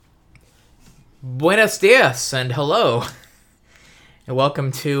Buenos dias and hello, and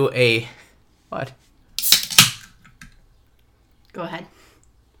welcome to a... What? Go ahead.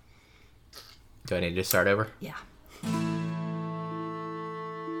 Do I need to start over? Yeah.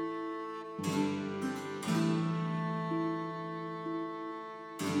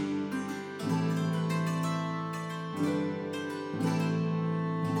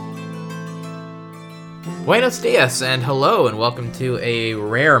 Buenos dias and hello, and welcome to a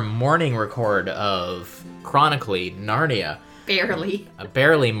rare morning record of Chronically Narnia. Barely. A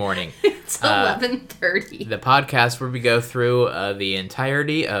barely morning. It's 11:30. The podcast where we go through the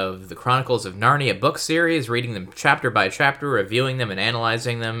entirety of the Chronicles of Narnia book series, reading them chapter by chapter, reviewing them and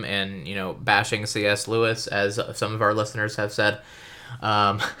analyzing them, and, bashing C.S. Lewis, as some of our listeners have said.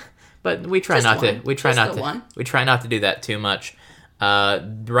 But we try not to do that too much.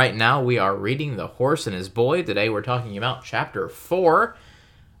 Right now we are reading The Horse and His Boy. Today we're talking about chapter 4.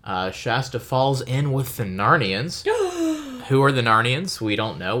 Shasta falls in with the Narnians. Who are the Narnians? We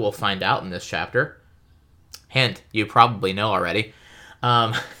don't know. We'll find out in this chapter. Hint, you probably know already.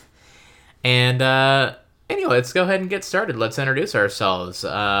 Anyway, let's go ahead and get started. Let's introduce ourselves.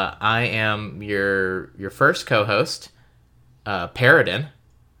 I am your first co-host, Paradin,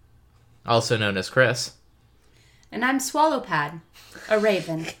 also known as Chris. And I'm Swallowpad, a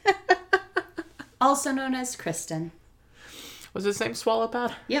raven. Also known as Kristen. Was his name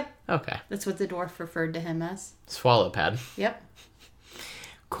Swallowpad? Yep. Okay. That's what the dwarf referred to him as. Swallowpad. Yep.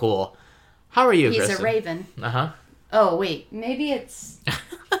 Cool. How are you, He's Kristen? a raven. Uh-huh. Oh, wait. Maybe it's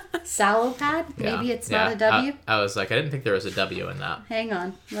Sallowpad? Maybe it's not a W? I was like, I didn't think there was a W in that. Hang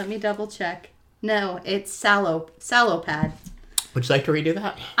on. Let me double check. No, it's Sallowpad. Would you like to redo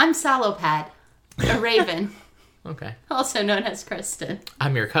that? I'm Sallowpad, a raven. Okay. Also known as Kristen.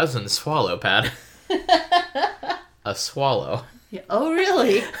 I'm your cousin, Swallowpad. A swallow. Yeah. Oh,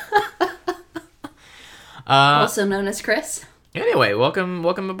 really? Also known as Chris. Anyway, welcome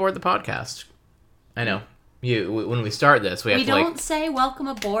aboard the podcast. I know. When we start this, we don't say welcome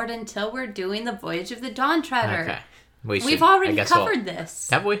aboard until we're doing the Voyage of the Dawn Treader. Okay. We've already covered this.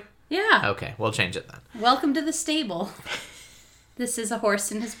 Have we? Yeah. Okay, we'll change it then. Welcome to the stable. This is a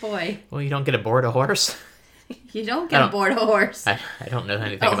horse and his boy. Well, you don't get aboard a horse? You don't get aboard a horse. I don't know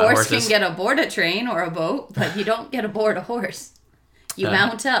anything about horses. A horses. horse can get aboard a train or a boat, but you don't get aboard a horse. You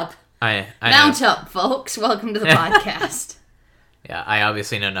mount up. I mount know. up, folks. Welcome to the podcast. Yeah, I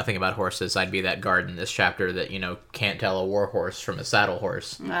obviously know nothing about horses. I'd be that guard in this chapter that, can't tell a war horse from a saddle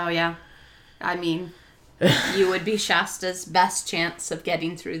horse. Oh, yeah. I mean, you would be Shasta's best chance of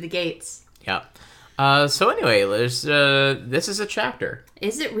getting through the gates. Yeah. So anyway, this is a chapter.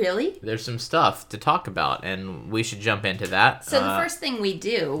 Is it really? There's some stuff to talk about, and we should jump into that. So the first thing we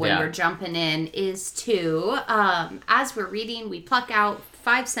do when we're jumping in is to, as we're reading, we pluck out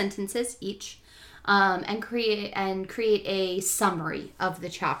 5 sentences each, and create a summary of the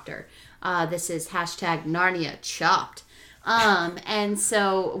chapter. This is hashtag Narnia Chopped. And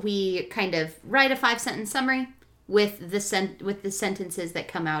so we kind of write a 5-sentence summary with the sentences that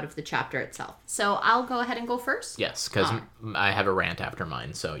come out of the chapter itself. So I'll go ahead and go first? Yes, because I have a rant after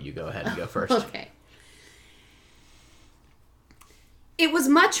mine, so you go ahead and go first. Okay. It was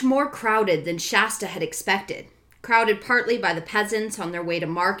much more crowded than Shasta had expected. Crowded partly by the peasants on their way to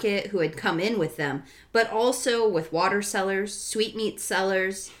market who had come in with them, but also with water sellers, sweetmeat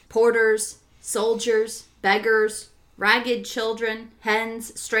sellers, porters, soldiers, beggars, ragged children,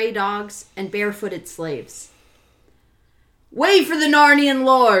 hens, stray dogs, and barefooted slaves. Way for the Narnian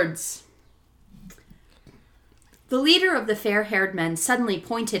lords! The leader of the fair-haired men suddenly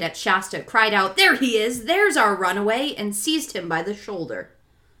pointed at Shasta, cried out, "There he is! There's our runaway!" and seized him by the shoulder.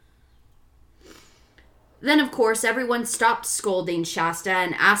 Then, of course, everyone stopped scolding Shasta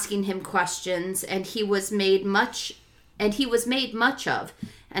and asking him questions, and he was made much of,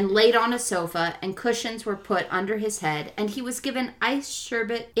 and laid on a sofa, and cushions were put under his head, and he was given ice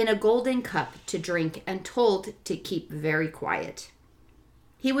sherbet in a golden cup to drink, and told to keep very quiet.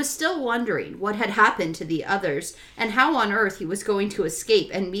 He was still wondering what had happened to the others, and how on earth he was going to escape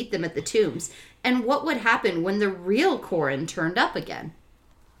and meet them at the tombs, and what would happen when the real Corin turned up again.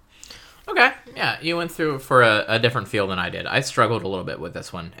 Okay, yeah, you went through for a different feel than I did. I struggled a little bit with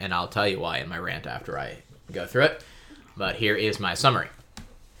this one, and I'll tell you why in my rant after I go through it. But here is my summary.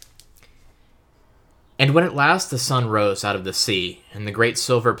 And when at last the sun rose out of the sea, and the great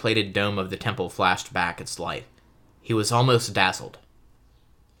silver-plated dome of the temple flashed back its light, he was almost dazzled.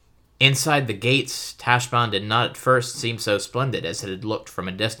 Inside the gates, Tashbaan did not at first seem so splendid as it had looked from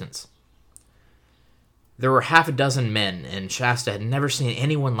a distance. There were 6 men, and Shasta had never seen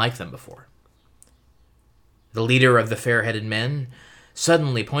anyone like them before. The leader of the fair-headed men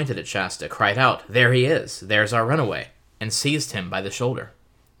suddenly pointed at Shasta, cried out, "There he is! There's our runaway!" and seized him by the shoulder.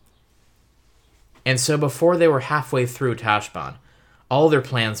 And so before they were halfway through Tashbaan, all their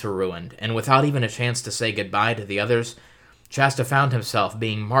plans were ruined, and without even a chance to say goodbye to the others, Shasta found himself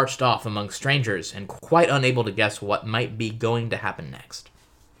being marched off among strangers and quite unable to guess what might be going to happen next.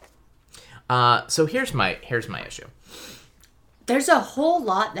 So here's my issue. There's a whole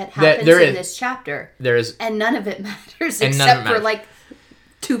lot that happens in this chapter. And none of it matters except for like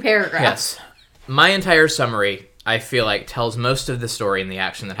 2 paragraphs. Yes. My entire summary, I feel like, tells most of the story and the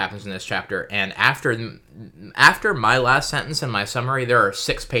action that happens in this chapter. And after my last sentence and my summary, there are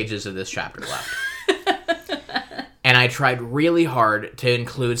 6 pages of this chapter left. And I tried really hard to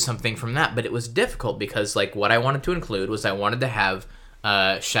include something from that, but it was difficult because, like, what I wanted to include was I wanted to have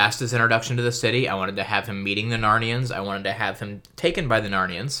Shasta's introduction to the city. I wanted to have him meeting the Narnians. I wanted to have him taken by the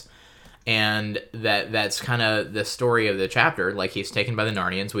Narnians. And that's kind of the story of the chapter. Like, he's taken by the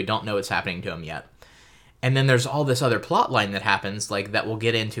Narnians. We don't know what's happening to him yet. And then there's all this other plot line that happens, like, that we'll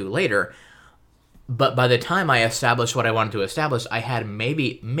get into later. But by the time I established what I wanted to establish, I had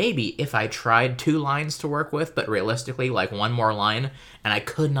maybe if I tried 2 lines to work with, but realistically, like, 1 more line. And I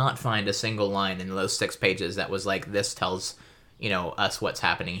could not find a single line in those 6 pages that was like, this tells, us what's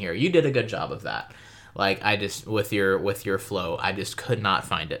happening here. You did a good job of that. Like, I just, with your flow, I just could not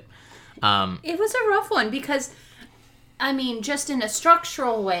find it. It was a rough one because, I mean, just in a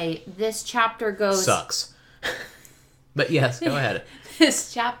structural way, this chapter goes... Sucks. But yes, go ahead.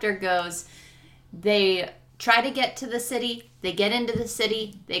 This chapter goes, they try to get to the city, they get into the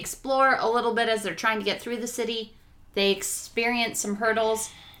city, they explore a little bit as they're trying to get through the city, they experience some hurdles,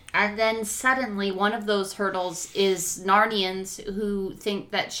 and then suddenly one of those hurdles is Narnians who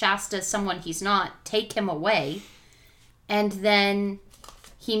think that Shasta is someone he's not, take him away, and then...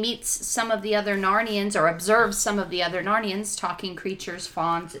 He meets some of the other Narnians, or observes some of the other Narnians, talking creatures,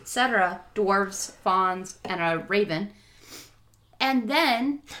 fauns, etc. Dwarves, fauns, and a raven. And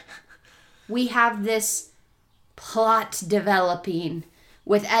then we have this plot developing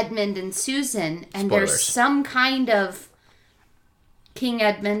with Edmund and Susan. And Spoilers. There's some kind of... King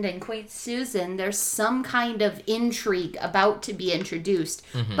Edmund and Queen Susan, there's some kind of intrigue about to be introduced.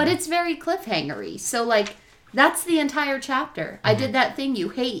 Mm-hmm. But it's very cliffhangery. So, like... That's the entire chapter. Mm-hmm. I did that thing you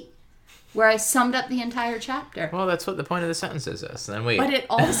hate, where I summed up the entire chapter. Well, that's what the point of the sentences is. Then But it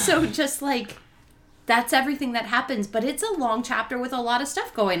also just, like, that's everything that happens. But it's a long chapter with a lot of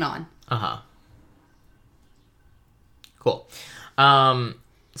stuff going on. Uh-huh. Cool.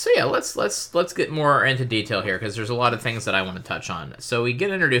 So yeah, let's get more into detail here, because there's a lot of things that I want to touch on. So we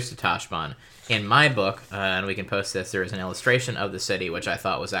get introduced to Tashbaan. In my book, and we can post this, there is an illustration of the city, which I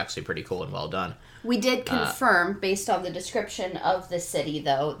thought was actually pretty cool and well done. We did confirm, based on the description of the city,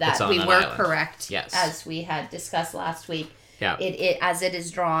 though, that we were island. Correct, yes, as we had discussed last week. Yeah. It as it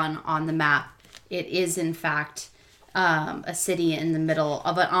is drawn on the map, it is, in fact, a city in the middle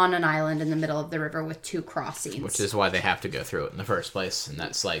of on an island in the middle of the river with 2 crossings. Which is why they have to go through it in the first place, and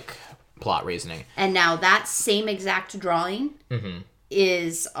that's, like, plot reasoning. And now that same exact drawing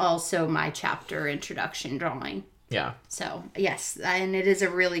is also my chapter introduction drawing. Yeah. So, yes, and it is a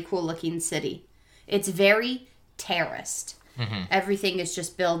really cool-looking city. It's very terraced. Mm-hmm. Everything is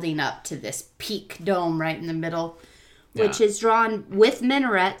just building up to this peak dome right in the middle, which is drawn with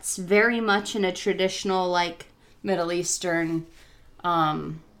minarets, very much in a traditional, like, Middle Eastern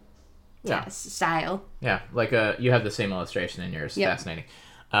style. Yeah, like you have the same illustration in yours. Yep. Fascinating.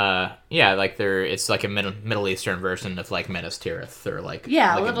 Like it's like a Middle Eastern version of, like, Minas Tirith, or like a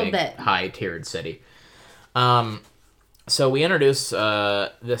like little bit high-tiered city. So we introduce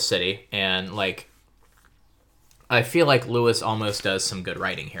this city, and, like, I feel like Lewis almost does some good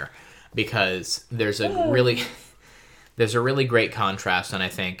writing here, because there's a really great contrast, and I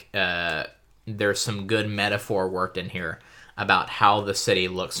think there's some good metaphor worked in here about how the city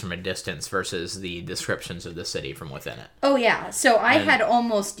looks from a distance versus the descriptions of the city from within it. Oh, yeah. So I had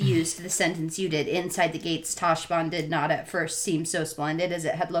almost used the sentence you did. Inside the gates, Tashbaan did not at first seem so splendid as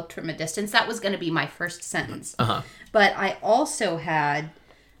it had looked from a distance. That was going to be my first sentence. Uh-huh. But I also had,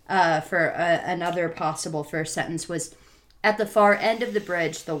 another possible first sentence was, at the far end of the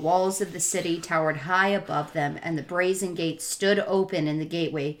bridge, the walls of the city towered high above them, and the brazen gates stood open in the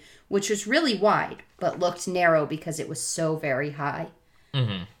gateway, which was really wide, but looked narrow because it was so very high.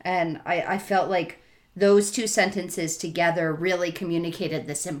 Mm-hmm. And I felt like those 2 sentences together really communicated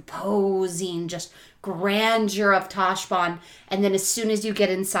this imposing just grandeur of Tashbaan. And then as soon as you get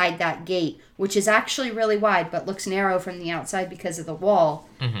inside that gate, which is actually really wide but looks narrow from the outside because of the wall,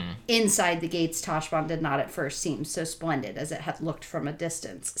 inside the gates, Tashbaan did not at first seem so splendid as it had looked from a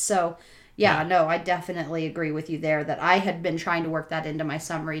distance. So Yeah, no, I definitely agree with you there that I had been trying to work that into my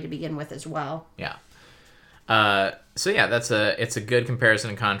summary to begin with as well. Yeah. So yeah, it's a good comparison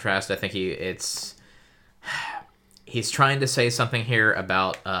and contrast. I think he's trying to say something here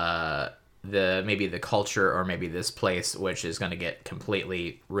about maybe the culture or maybe this place, which is going to get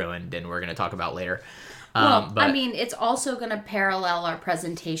completely ruined, and we're going to talk about later. Well, I mean, it's also going to parallel our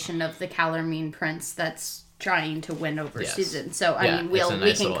presentation of the Calormene Prince that's trying to win over Susan. So I mean, we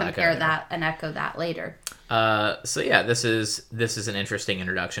can compare that and echo that later. So yeah, this is an interesting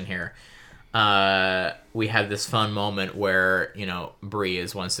introduction here. We have this fun moment where, Bree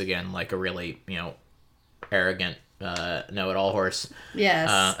is once again like a really, arrogant know-it-all horse.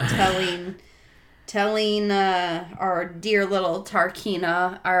 Yes, telling our dear little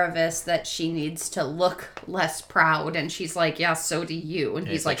Tarkina Aravis that she needs to look less proud, and she's like, yeah, so do you. And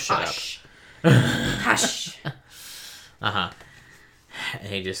he's like, hush. Hush. And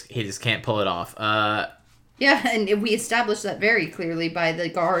he just can't pull it off. Yeah, and we established that very clearly by the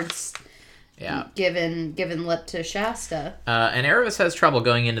guards given lip to Shasta. And Aravis has trouble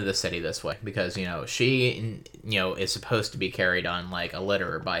going into the city this way because, she, is supposed to be carried on, like, a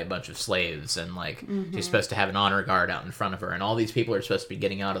litter by a bunch of slaves, and, like, she's supposed to have an honor guard out in front of her, and all these people are supposed to be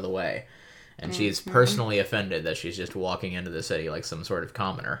getting out of the way. And she's personally offended that she's just walking into the city like some sort of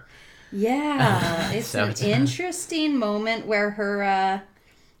commoner. Yeah, it's an interesting moment where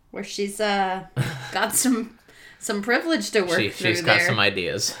she's got some privilege to work through there. She's got some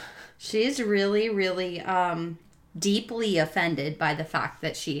ideas. She's really, really deeply offended by the fact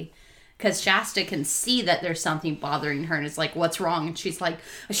that because Shasta can see that there's something bothering her, and it's like, what's wrong? And she's like,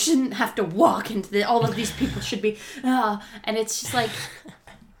 I shouldn't have to walk into all of these people should be, and it's just like,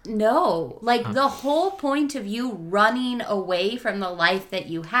 no, like the whole point of you running away from the life that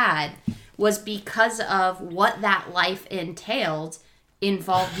you had was because of what that life entailed.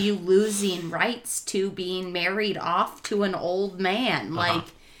 Involved you losing rights to being married off to an old man. Like,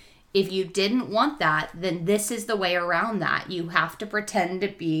 if you didn't want that, then this is the way around that. You have to pretend to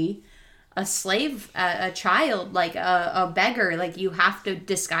be a slave, a child, like a beggar. Like, you have to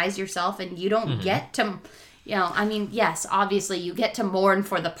disguise yourself, and you don't get to, I mean, yes, obviously you get to mourn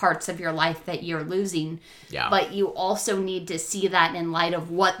for the parts of your life that you're losing. Yeah. But you also need to see that in light of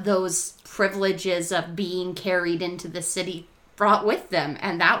what those privileges of being carried into the city brought with them,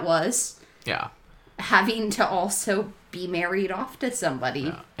 and that was having to also be married off to somebody.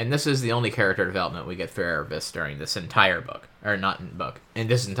 Yeah. And this is the only character development we get for Aravis during this entire book, or not in book, in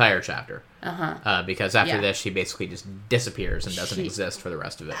this entire chapter. Because after this, she basically just disappears and doesn't exist for the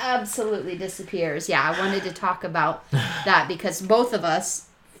rest of it. Absolutely disappears. Yeah, I wanted to talk about that because both of us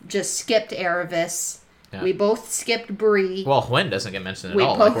just skipped Aravis. Yeah. We both skipped Bree. Well, Hwin doesn't get mentioned at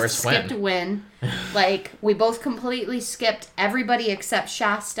all. Like, where's Hwin? We both skipped Hwin. Like, we both completely skipped everybody except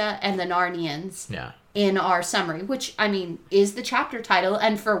Shasta and the Narnians in our summary, which, I mean, is the chapter title.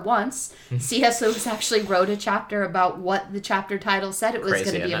 And for once, C.S. Lewis actually wrote a chapter about what the chapter title said it was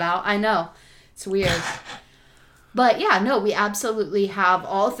going to be about. I know. It's weird. But, yeah, no, we absolutely have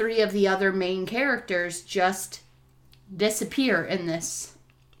all three of the other main characters just disappear in this.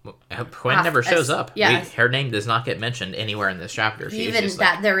 Hwin never shows up. Yeah. Her name does not get mentioned anywhere in this chapter. Even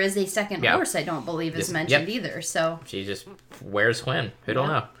that there is a second horse, I don't believe is mentioned either. So she just, where's Hwin? Who don't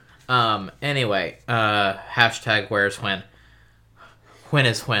know? Anyway, hashtag where's Hwin? Hwin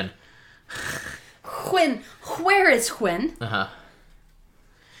is Hwin. Hwin, where is Hwin?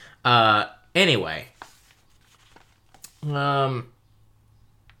 Anyway.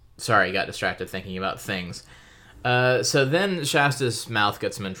 Sorry, got distracted thinking about things. So then Shasta's mouth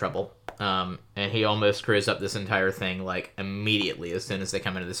gets him in trouble, and he almost screws up this entire thing, like, immediately as soon as they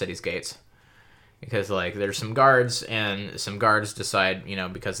come into the city's gates. Because, like, there's some guards, and some guards decide,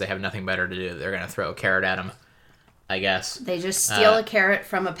 because they have nothing better to do, they're going to throw a carrot at him, I guess. They just steal a carrot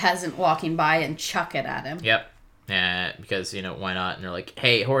from a peasant walking by and chuck it at him. Yep. Because, why not? And they're like,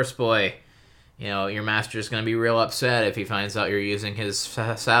 hey, horse boy, your master's going to be real upset if he finds out you're using his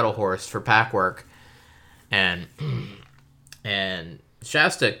saddle horse for pack work. And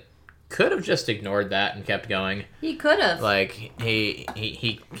Shasta could have just ignored that and kept going. He could have. Like, he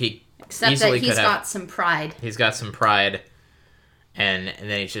except that he's got some pride. He's got some pride. And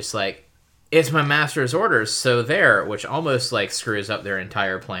then he's just like, it's my master's orders, so there, which almost, like, screws up their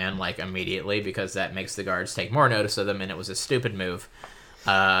entire plan, like, immediately, because that makes the guards take more notice of them, and it was a stupid move.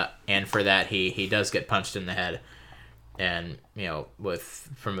 And for that, he does get punched in the head. And,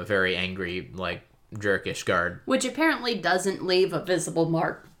 from a very angry, like, jerkish guard. Which apparently doesn't leave a visible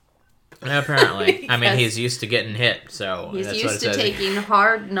mark. Apparently. I mean, he's used to getting hit, so he's used to taking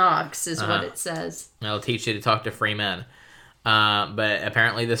hard knocks, is what it says. It'll teach you to talk to free men. But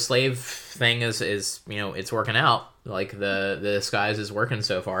apparently the slave thing is it's working out. Like the disguise is working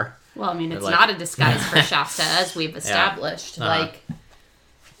so far. Well, I mean, it's not a disguise for Shasta, as we've established. Yeah. Like,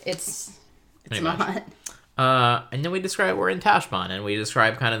 it's not. And then we describe we're in Tashbaan, and we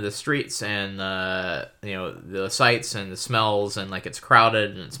describe kind of the streets and the sights and the smells, and like it's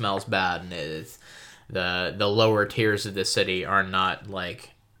crowded and it smells bad, and it's the lower tiers of the city are not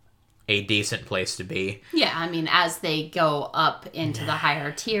like a decent place to be. Yeah, I mean, as they go up into the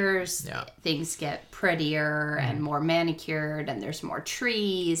higher tiers, Yeah. things get prettier and more manicured, and there's more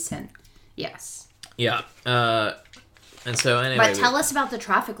trees, and yes. Yeah. And so anyway. But tell us about the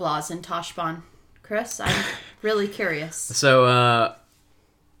traffic laws in Tashbaan, Chris. I'm really curious. So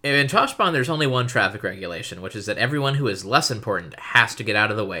in Tashbaan, there's only one traffic regulation, which is that everyone who is less important has to get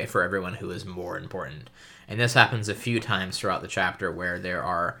out of the way for everyone who is more important. And this happens a few times throughout the chapter where there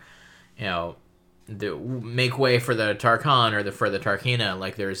are, make way for the Tarkhan or for the Tarkina.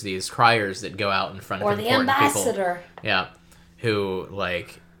 Like there's these criers that go out in front of Or the important ambassador. people. Yeah. Who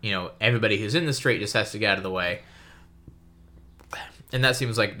everybody who's in the street just has to get out of the way. And that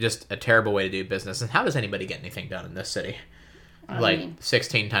seems like just a terrible way to do business. And how does anybody get anything done in this city? I mean,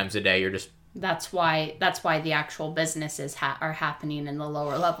 16 times a day, you're just... That's why the actual businesses are happening in the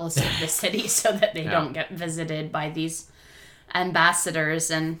lower levels of the city so that they don't get visited by these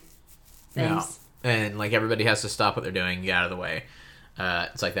ambassadors and things. Yeah. And like everybody has to stop what they're doing and get out of the way.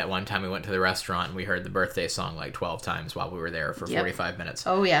 It's like that one time we went to the restaurant and we heard the birthday song like 12 times while we were there for 45 minutes.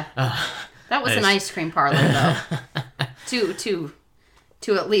 Oh, yeah. That was an ice cream parlor, though.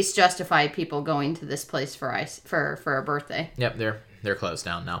 To at least justify people going to this place for a birthday. Yep, they're closed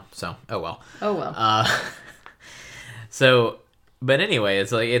down now. So oh well. So, but anyway,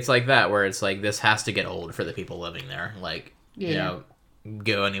 it's like that where it's like this has to get old for the people living there. Like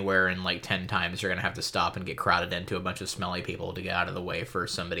go anywhere and like 10 times you're gonna have to stop and get crowded into a bunch of smelly people to get out of the way for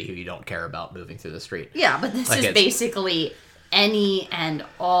somebody who you don't care about moving through the street. Yeah, but this is basically any and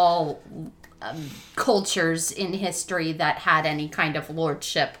all. Cultures in history that had any kind of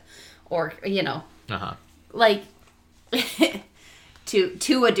lordship or like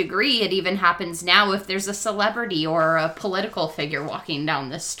to a degree it even happens now if there's a celebrity or a political figure walking down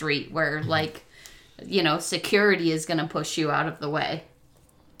the street where like security is going to push you out of the way.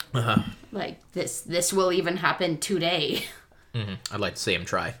 Like this will even happen today. I'd like to see him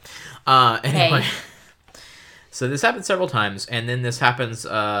try. Anyway, hey. So this happens several times, and then this happens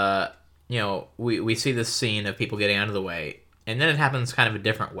we see this scene of people getting out of the way, and then it happens kind of a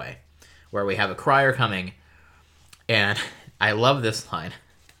different way, where we have a crier coming, and I love this line.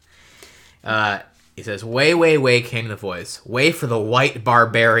 He says, "Way, way, way came the voice. Way for the white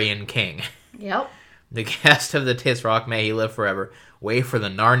barbarian king. Yep. The guest of the Tisroc, may he live forever. Way for the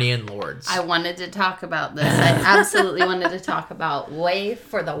Narnian lords." I wanted to talk about this. I absolutely wanted to talk about way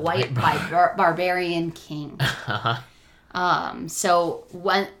for the white barbarian king. So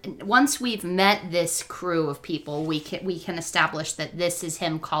once we've met this crew of people, we can establish that this is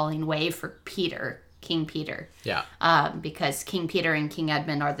him calling way for Peter, King Peter. Yeah. Because King Peter and King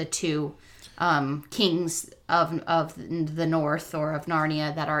Edmund are the two kings of the North or of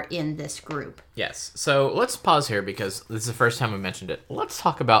Narnia that are in this group. Yes. So let's pause here because this is the first time we mentioned it. Let's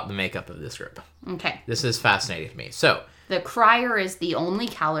talk about the makeup of this group. Okay. This is fascinating to me. So the crier is the only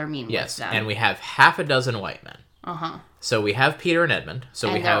Calormene yes, with them. and we have half a dozen white men. Uh-huh. So we have Peter and Edmund. So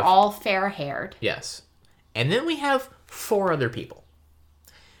and they're all fair-haired. Yes. And then we have 4 other people.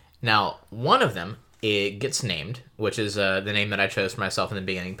 Now, one of them gets named, which is the name that I chose for myself in the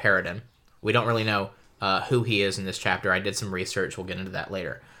beginning, Paradin. We don't really know who he is in this chapter. I did some research. We'll get into that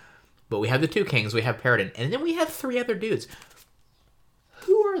later. But we have the 2 kings. We have Paradin. And then we have 3 other dudes.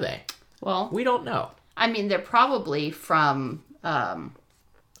 Who are they? Well, we don't know. I mean, they're probably from...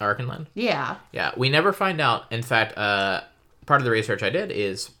 Archenland? Yeah. Yeah, we never find out. In fact, part of the research I did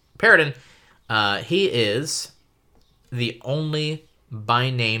is Paradin, he is the only by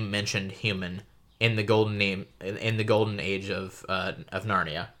name mentioned human in the golden age of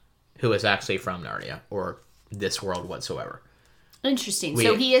Narnia who is actually from Narnia or this world whatsoever. Interesting.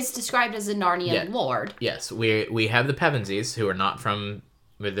 So he is described as a Narnian lord. Yes, we have the Pevensies who are not from,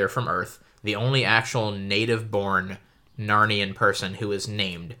 they're from Earth. The only actual native-born Narnian person who is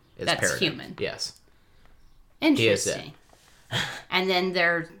named is That's Paradin. human. Yes. Interesting. And then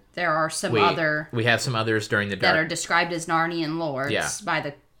there are some other... We have some others during the that are described as Narnian lords by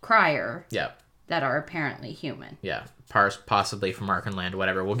the crier. Yeah. That are apparently human. Yeah. Possibly from Archenland,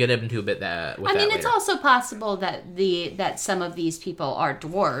 whatever. We'll get into a bit that with that later. It's also possible that some of these people are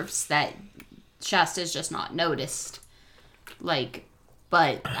dwarves that Shasta's just not noticed. Like,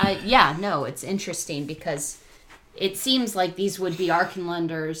 but it's interesting because it seems like these would be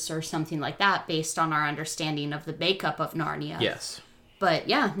Archenlanders or something like that, based on our understanding of the makeup of Narnia. Yes. But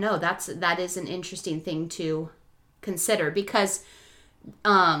yeah, no, that is an interesting thing to consider, because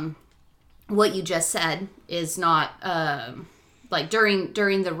what you just said is not like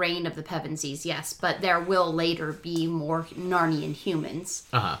during the reign of the Pevensies, yes, but there will later be more Narnian humans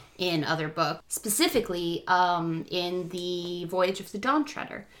in other books. Specifically, in the Voyage of the Dawn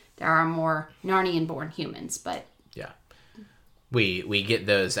Treader, there are more Narnian-born humans, but yeah, we get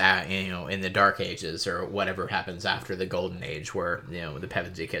those in the Dark Ages or whatever happens after the Golden Age, where the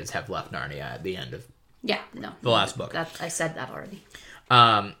Pevensey kids have left Narnia at the end of the last book. I said that already.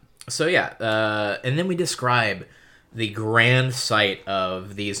 So yeah, and then we describe the grand sight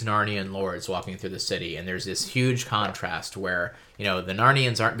of these Narnian lords walking through the city, and there's this huge contrast where the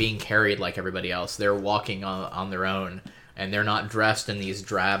Narnians aren't being carried like everybody else. They're walking on their own, and they're not dressed in these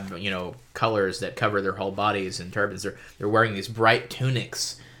drab colors that cover their whole bodies and turbans. They're wearing these bright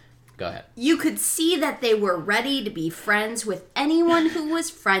tunics. Go ahead. You could see that they were ready to be friends with anyone who was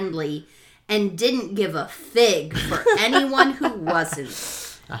friendly, and didn't give a fig for anyone who wasn't.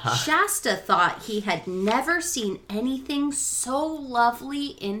 Shasta thought he had never seen anything so lovely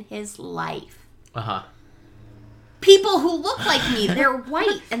in his life. People who look like me, they're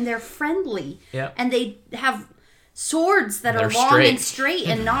white and they're friendly. Yep. And they have swords that are long and straight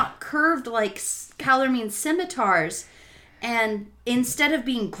and not curved like Calormene scimitars. And instead of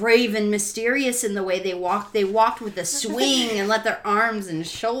being grave and mysterious in the way they walked with a swing and let their arms and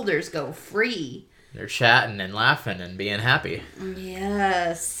shoulders go free. They're chatting and laughing and being happy.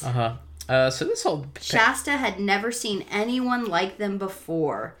 Yes. So this whole... Shasta had never seen anyone like them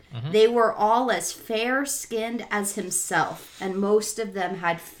before. Mm-hmm. They were all as fair-skinned as himself, and most of them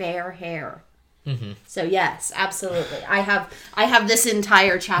had fair hair. Mm-hmm. So yes, absolutely. I have this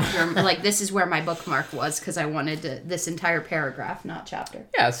entire chapter, like this is where my bookmark was, because I wanted this entire paragraph, not chapter.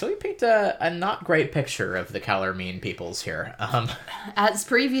 Yeah, so we paint a not great picture of the Calormene peoples here. As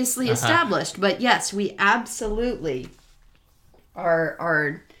previously established, but yes, we absolutely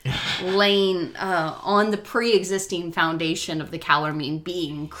are laying on the pre-existing foundation of the Calormene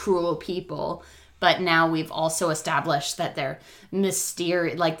being cruel people. But now we've also established that they're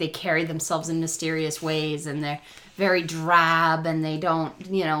mysterious, like they carry themselves in mysterious ways, and they're very drab, and they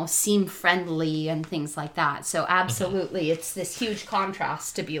don't, seem friendly and things like that. So absolutely, it's this huge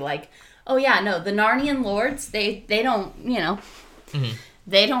contrast to be like, oh yeah, no, the Narnian lords, they don't,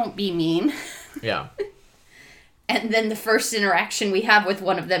 they don't be mean. Yeah. And then the first interaction we have with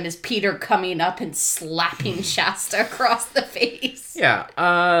one of them is Peter coming up and slapping Shasta across the face.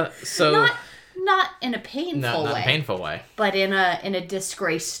 Yeah. So. Not in a painful way. Not in a painful way. But in a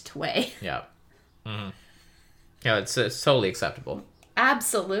disgraced way. Yeah. Mm-hmm. Yeah, it's totally acceptable.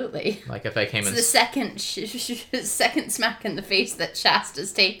 Absolutely. Like if I came in... It's the second smack in the face that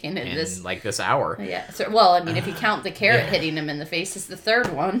Shasta's taken in this... like this hour. Yeah. So, well, I mean, if you count the carrot hitting him in the face, it's the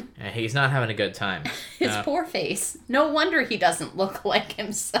third one. He's not having a good time. His poor face. No wonder he doesn't look like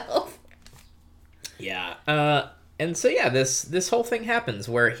himself. Yeah. And so, yeah, this whole thing happens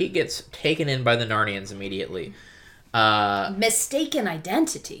where he gets taken in by the Narnians immediately. Mistaken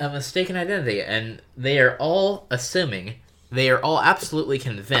identity. A mistaken identity. And they are all assuming, they are all absolutely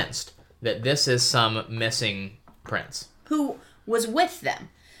convinced that this is some missing prince. Who was with them.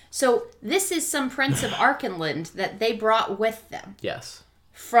 So this is some prince of Archenland that they brought with them. Yes.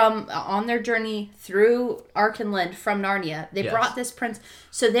 From on their journey through Archenland from Narnia, they brought this prince.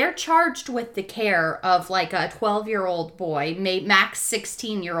 So they're charged with the care of like a 12-year-old boy, max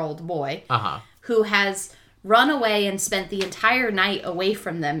 16-year-old boy, who has run away and spent the entire night away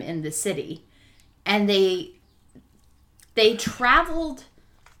from them in the city. And they traveled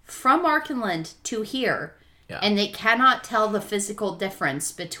from Archenland to here, and they cannot tell the physical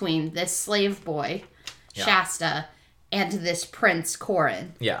difference between this slave boy, Shasta, and this prince,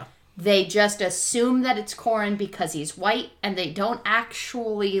 Corin. Yeah. They just assume that it's Corin because he's white, and they don't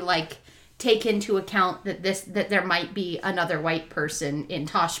actually, take into account that there might be another white person in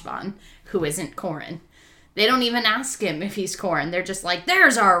Toshban who isn't Corin. They don't even ask him if he's Corin. They're just like,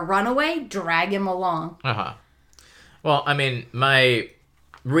 there's our runaway, drag him along. Well, I mean, my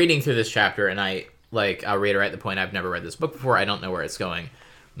reading through this chapter, and I'll reiterate the point, I've never read this book before, I don't know where it's going.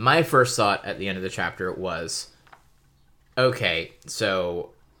 My first thought at the end of the chapter was... okay, so,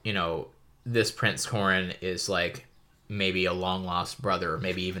 this Prince Corin is, maybe a long-lost brother,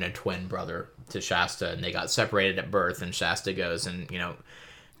 maybe even a twin brother to Shasta, and they got separated at birth, and Shasta goes and,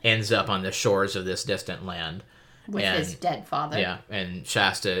 ends up on the shores of this distant land. With his dead father. Yeah, and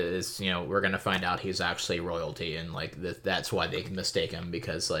Shasta is, we're going to find out he's actually royalty, and, that's why they can mistake him,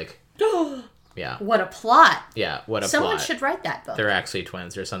 because, Yeah. What a plot. Yeah, what a Someone plot. should write that book. They're actually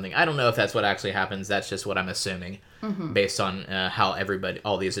twins or something. I don't know if that's what actually happens. That's just what I'm assuming, based on how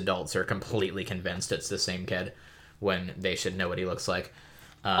all these adults are completely convinced it's the same kid when they should know what he looks like.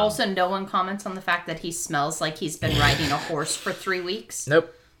 Also, no one comments on the fact that he smells like he's been riding a horse for 3 weeks.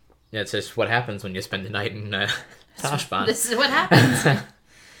 Nope. It's just what happens when you spend the night in Tashbaan. This is what happens.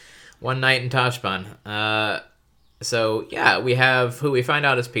 One night in Tashbaan. So, yeah, we have who we find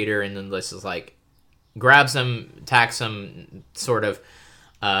out is Peter, and then this is like, grabs him, attacks him, sort of.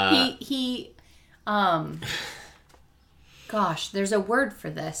 Gosh, there's a word for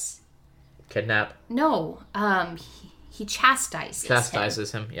this. Kidnap. No, he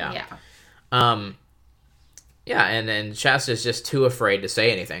chastises him. Yeah. Yeah. Yeah, and Shasta's just too afraid to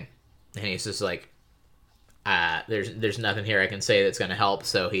say anything. And he's just like, there's nothing here I can say that's going to help.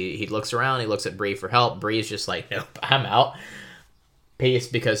 So he looks around, he looks at Bree for help. Bree's just like, nope, I'm out. Peace,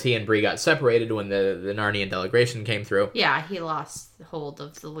 because he and Bree got separated when the Narnian delegation came through. Yeah, he lost hold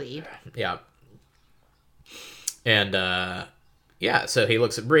of the lead. Yeah. And, yeah, so he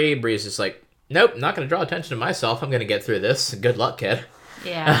looks at Bree. Bree's just like, nope, not going to draw attention to myself. I'm going to get through this. Good luck, kid.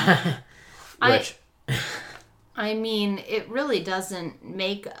 Yeah. Which... I mean, it really doesn't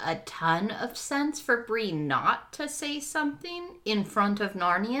make a ton of sense for Bree not to say something in front of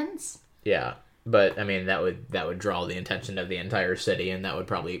Narnians. Yeah, but I mean that would draw the attention of the entire city, and that would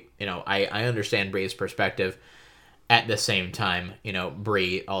probably, I understand Bree's perspective. At the same time,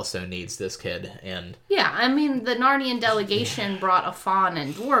 Bree also needs this kid, and yeah, I mean the Narnian delegation brought a faun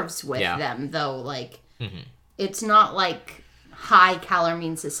and dwarves with them, though. Like, it's not like high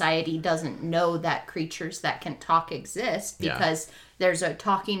Calormene society doesn't know that creatures that can talk exist, because there's a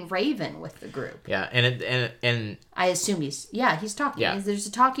talking raven with the group. Yeah, and I assume he's talking. Yeah. There's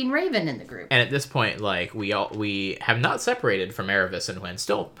a talking raven in the group. And at this point, like, we have not separated from Erebus and Hwyn.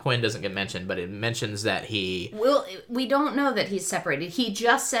 Still, Hwyn doesn't get mentioned, but it mentions that we don't know that he's separated. He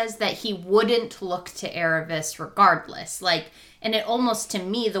just says that he wouldn't look to Erebus regardless. Like, and it almost, to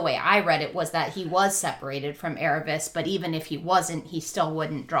me, the way I read it was that he was separated from Erebus, but even if he wasn't, he still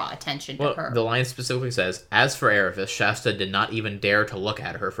wouldn't draw attention to her. The line specifically says, as for Erebus, Shasta did not even dare to look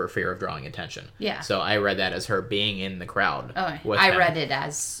at her for fear of drawing attention. Yeah. So I read that as her being in the crowd. Oh, I read it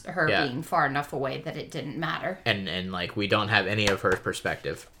as her being far enough away that it didn't matter. And like, we don't have any of her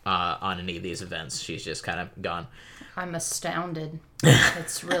perspective on any of these events. She's just kind of gone. I'm astounded.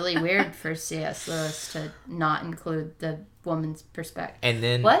 It's really weird for C.S. Lewis to not include the woman's perspective. And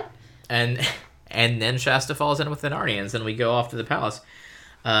then what? And then Shasta falls in with the Narnians, and we go off to the palace.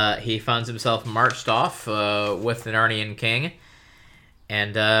 He finds himself marched off with the Narnian king,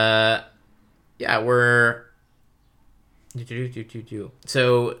 and we're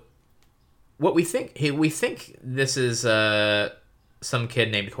so what we think this is some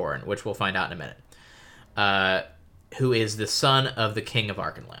kid named Corin, which we'll find out in a minute. Who is the son of the king of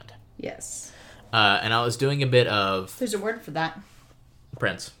Archenland. Yes. And I was doing a bit of... There's a word for that.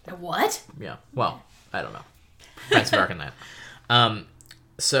 Prince. What? Yeah. Well, I don't know. Prince of Archenland.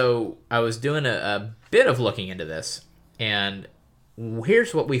 So I was doing a bit of looking into this, and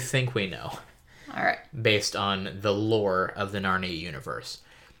here's what we think we know. All right. Based on the lore of the Narnia universe,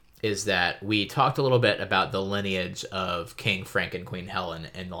 is that we talked a little bit about the lineage of King Frank and Queen Helen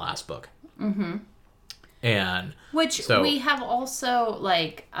in the last book. Mm-hmm. And we have also,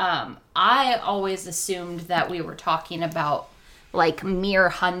 like, I always assumed that we were talking about, like, mere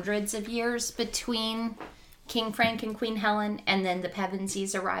hundreds of years between King Frank and Queen Helen and then the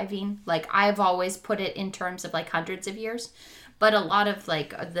Pevensies arriving. Like, I've always put it in terms of, like, hundreds of years. But a lot of,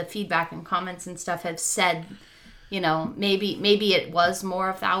 like, the feedback and comments and stuff have said, maybe it was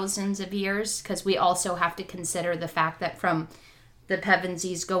more of thousands of years, because we also have to consider the fact that from the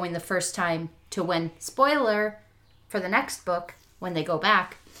Pevensies going the first time to when, spoiler for the next book, when they go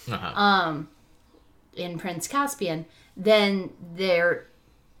back, in Prince Caspian, then their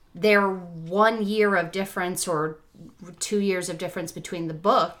 1 year of difference or 2 years of difference between the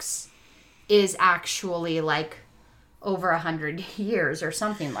books is actually like over 100 years or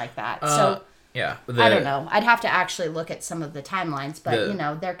something like that. So yeah, I don't know. I'd have to actually look at some of the timelines,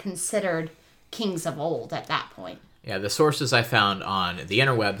 but they're considered kings of old at that point. Yeah, the sources I found on the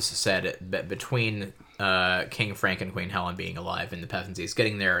interwebs said that between King Frank and Queen Helen being alive and the Pevensies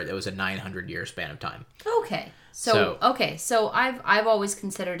getting there, it was a 900-year span of time. Okay. So I've always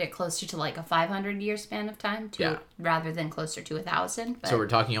considered it closer to like a 500-year span of time rather than closer to 1,000. So we're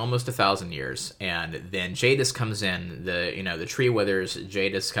talking almost 1,000 years, and then Jadis comes in. The tree withers.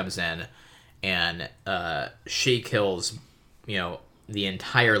 Jadis comes in, and she kills the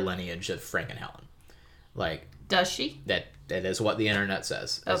entire lineage of Frank and Helen. Like, Does she? That is what the internet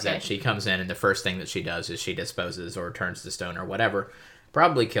says. Is Okay. that she comes in and the first thing that she does is she disposes or turns to stone or whatever.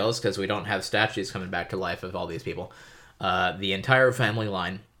 Probably kills, because we don't have statues coming back to life of all these people. The entire family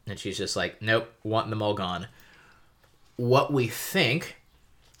line. And she's just like, nope, want them all gone. What we think,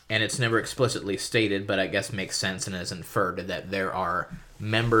 and it's never explicitly stated, but I guess makes sense and is inferred, that there are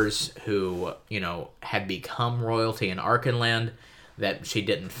members who, had become royalty in Arkenland that she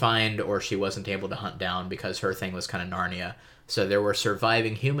didn't find or she wasn't able to hunt down because her thing was kind of Narnia. So there were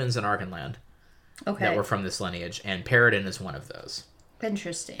surviving humans in Arkenland that were from this lineage, and Paradin is one of those.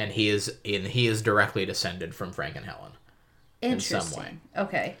 Interesting. And he is directly descended from Frank and Helen. Interesting. In some way.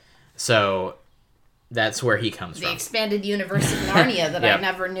 Okay. So that's where he comes The from. expanded universe of Narnia that Yep. I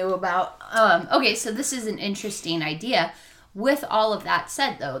never knew about. Okay, so this is an interesting idea. With all of that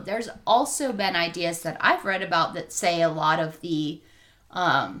said, though, there's also been ideas that I've read about that say a lot of the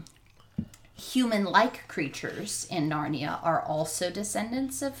human-like creatures in Narnia are also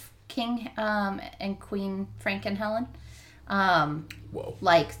descendants of King and Queen Frank and Helen. Whoa.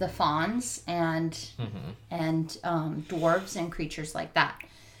 Like the fauns and dwarves and creatures like that.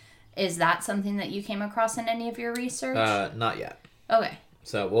 Is that something that you came across in any of your research? Not yet. Okay.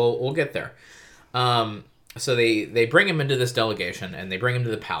 So we'll get there. So they bring him into this delegation, and they bring him to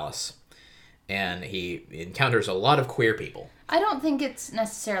the palace, and he encounters a lot of queer people. I don't think it's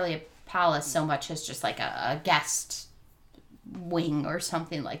necessarily a palace so much as just like a guest wing or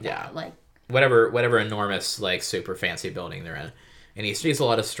something like that. Yeah. Like Whatever enormous, like, super fancy building they're in. And he sees a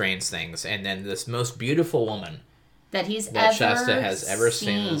lot of strange things, and then this most beautiful woman that he's that ever Shasta has ever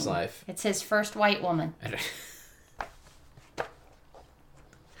seen in his life. It's his first white woman.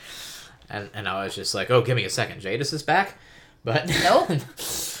 And I was just like, oh, give me a second. Jadis is back? But Nope.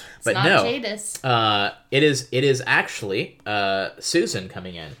 It's but not no. Jadis. It is actually Susan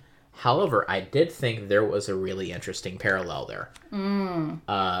coming in. However, I did think there was a really interesting parallel there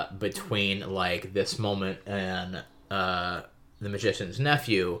between, like, this moment and The Magician's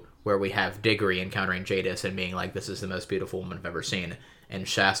Nephew, where we have Diggory encountering Jadis and being like, this is the most beautiful woman I've ever seen, and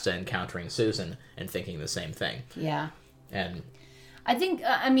Shasta encountering Susan and thinking the same thing. Yeah. And I think,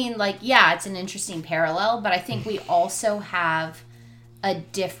 it's an interesting parallel, but I think we also have a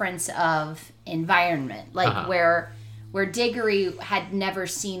difference of environment. Like, where Diggory had never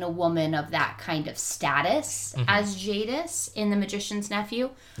seen a woman of that kind of status as Jadis in The Magician's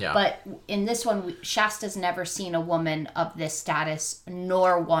Nephew. Yeah. But in this one, Shasta's never seen a woman of this status,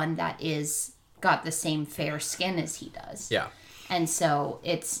 nor one that is got the same fair skin as he does. yeah. And so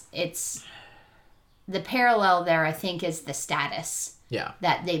it's the parallel there, I think, is the status. Yeah.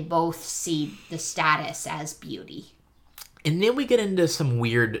 That they both see the status as beauty. And then we get into some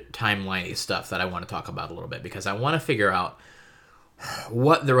weird timeline-y stuff that I want to talk about a little bit, because I want to figure out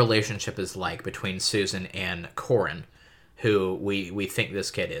what the relationship is like between Susan and Corin, who we think this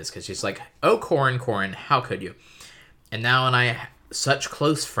kid is, because she's like, oh, Corin, how could you? And now and I such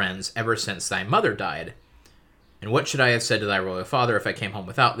close friends ever since thy mother died. And what should I have said to thy royal father if I came home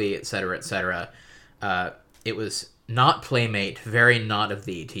without thee, etc., etc. It was not playmate, very not of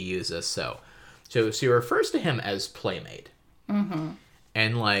thee to use this so. So he refers to him as playmate. Mm-hmm.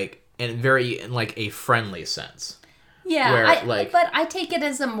 And very in like a friendly sense. Yeah, where, but I take it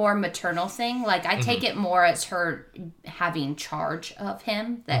as a more maternal thing. Like, I take it more as her having charge of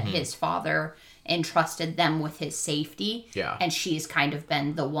him, that his father entrusted them with his safety. Yeah. And she's kind of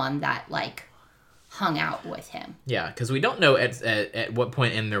been the one that, like, hung out with him. Yeah, because we don't know at what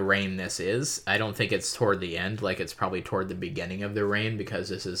point in the reign this is. I don't think it's toward the end. Like, it's probably toward the beginning of the reign, because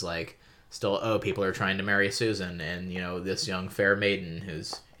this is, like, still, people are trying to marry Susan, and, this young fair maiden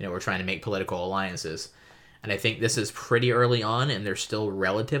who's, we're trying to make political alliances. And I think this is pretty early on, and they're still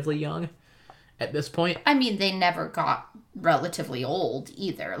relatively young at this point. I mean, they never got relatively old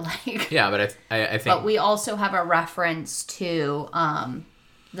either. Like, yeah, but I think... But we also have a reference to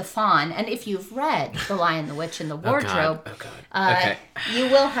the faun. And if you've read The Lion, the Witch, and the Wardrobe, oh God. Okay.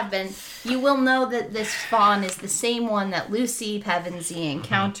 you will know that this faun is the same one that Lucy Pevensey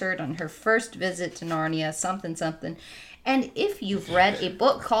encountered on her first visit to Narnia, something. And if you've read a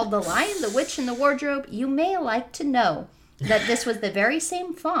book called The Lion, the Witch, and the Wardrobe, you may like to know that this was the very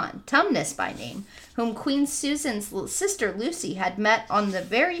same faun, Tumnus by name, whom Queen Susan's sister Lucy had met on the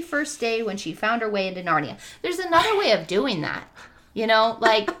very first day when she found her way into Narnia. There's another way of doing that.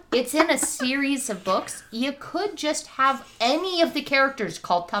 Like, it's in a series of books. You could just have any of the characters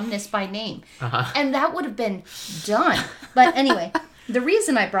called Tumnus by name. And that would have been done. But anyway, the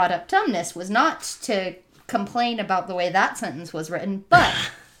reason I brought up Tumnus was not to complain about the way that sentence was written, but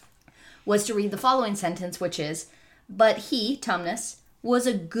was to read the following sentence, which is, but he, Tumnus, was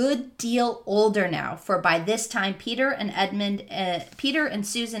a good deal older now, for by this time Peter and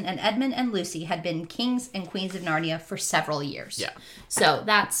Susan and Edmund and Lucy had been kings and queens of Narnia for several years. Yeah. So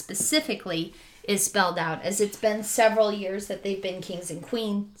that specifically is spelled out as it's been several years that they've been kings and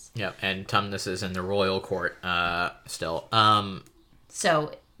queens. Yeah, and Tumnus is in the royal court still.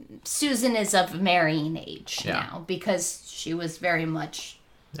 So Susan is of marrying age Yeah. now, because she was very much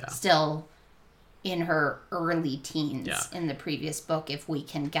Yeah. still in her early teens Yeah. in the previous book, if we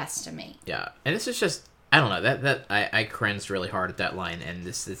can guesstimate. Yeah, and this is just, I don't know, that I cringed really hard at that line, and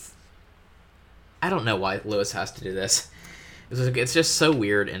this is, I don't know why Lewis has to do this. It's just so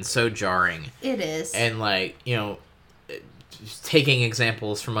weird and so jarring. It is. And like, you know, taking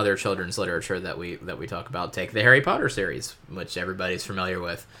examples from other children's literature that we talk about, take the Harry Potter series, which everybody's familiar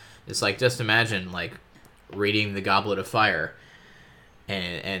with. It's like, just imagine like reading The Goblet of Fire,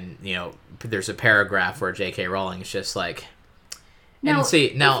 and you know, there's a paragraph where J.K. Rowling is just like, now,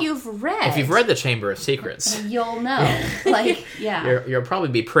 if you've read The Chamber of Secrets, you'll know. Like, yeah. you'll probably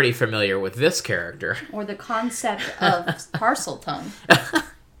be pretty familiar with this character. Or the concept of Parseltongue.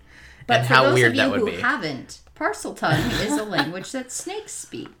 But And for how those weird of that you would who be. haven't, Parseltongue is a language that snakes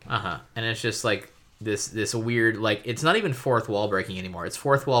speak. And it's just like this weird, like, it's not even fourth wall breaking anymore. It's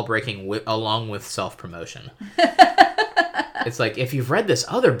fourth wall breaking along with self-promotion. It's like, if you've read this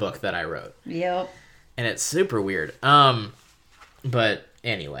other book that I wrote. Yep. And it's super weird. But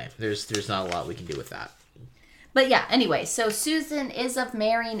anyway, there's not a lot we can do with that. But yeah, anyway, so Susan is of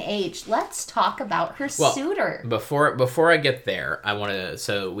marrying age. Let's talk about her suitor. Before I get there, I want to.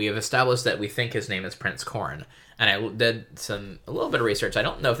 So we have established that we think his name is Prince Corin, and I did a little bit of research. I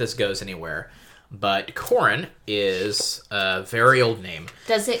don't know if this goes anywhere, but Corin is a very old name.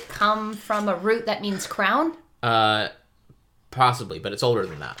 Does it come from a root that means crown? Possibly, but it's older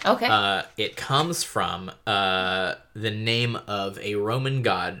than that. Okay. It comes from the name of a Roman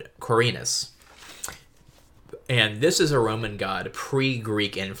god, Corinus. And this is a Roman god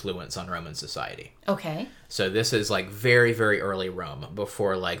pre-Greek influence on Roman society. Okay. So this is like very, very early Rome,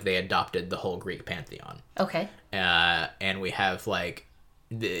 before like they adopted the whole Greek pantheon. Okay. And we have like,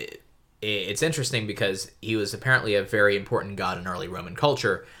 it's interesting because he was apparently a very important god in early Roman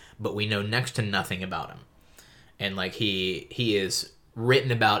culture, but we know next to nothing about him. And like he is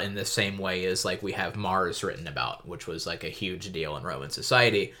written about in the same way as like we have Mars written about, which was like a huge deal in Roman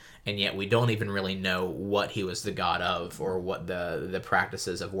society. And yet we don't even really know what he was the god of, or what the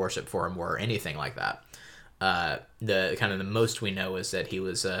practices of worship for him were, or anything like that. The most we know is that he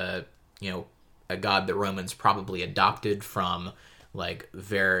was a god that Romans probably adopted from like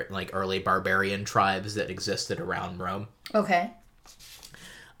very like early barbarian tribes that existed around Rome. Okay.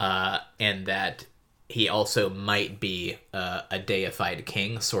 And that he also might be a deified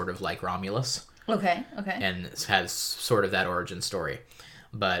king, sort of like Romulus. Okay. And has sort of that origin story.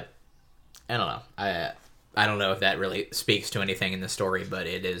 But I don't know. I don't know if that really speaks to anything in the story, but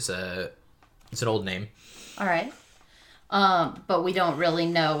it's an old name. All right. But we don't really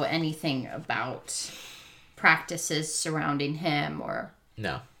know anything about practices surrounding him, or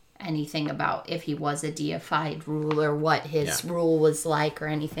anything about if he was a deified ruler, what his rule was like, or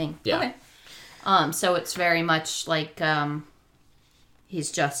anything. Yeah. Okay. So it's very much like he's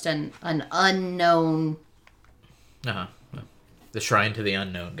just an unknown. The shrine to the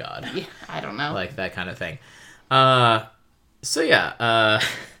unknown god. Yeah, I don't know. Like that kind of thing. Then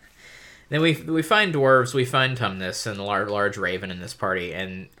we find dwarves, we find Tumnus and the large raven in this party,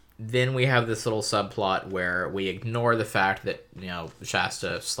 and then we have this little subplot where we ignore the fact that, you know,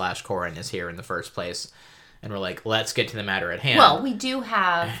 Shasta / Corin is here in the first place, and we're like, let's get to the matter at hand. Well, we do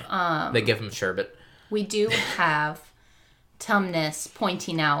have... they give him sherbet. We do have Tumnus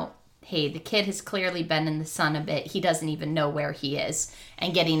pointing out, hey, the kid has clearly been in the sun a bit. He doesn't even know where he is,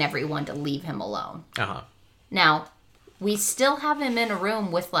 and getting everyone to leave him alone. Now, we still have him in a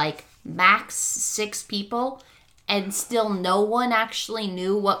room with like max 6 people, and still no one actually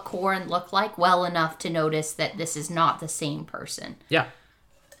knew what Corin looked like well enough to notice that this is not the same person. Yeah.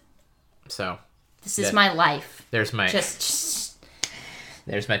 So this is my life. There's my there's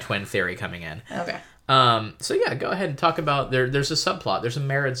my twin theory coming in. Okay. So yeah, go ahead and talk about there's a subplot. There's a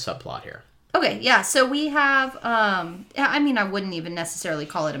marriage subplot here. Okay, yeah. So we have I mean, I wouldn't even necessarily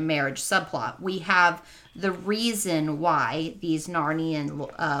call it a marriage subplot. We have the reason why these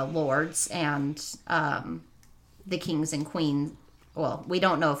Narnian lords and the kings and queens, well, we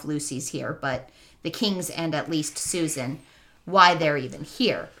don't know if Lucy's here, but the kings and at least Susan, why they're even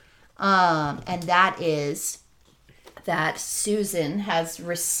here. And that is that Susan has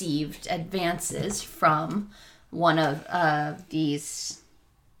received advances from one of these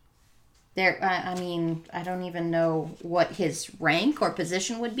There, I mean, I don't even know what his rank or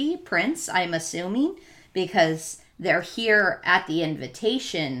position would be. Prince, I'm assuming, because they're here at the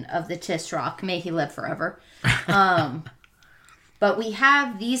invitation of the Tisroc. May he live forever. But we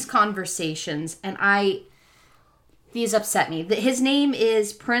have these conversations, and these upset me. His name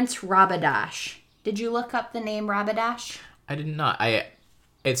is Prince Rabadash. Did you look up the name Rabadash? I did not.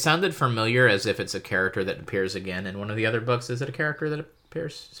 It sounded familiar, as if it's a character that appears again in one of the other books. Is it a character that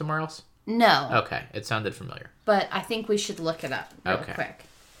appears somewhere else? No. Okay, it sounded familiar. But I think we should look it up real quick.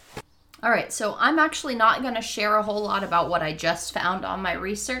 All right, so I'm actually not going to share a whole lot about what I just found on my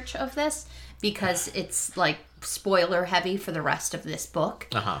research of this, because it's like spoiler heavy for the rest of this book.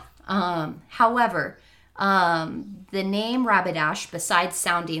 However, the name Rabadash, besides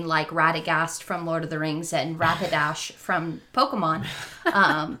sounding like Radagast from Lord of the Rings and Rapidash from Pokemon,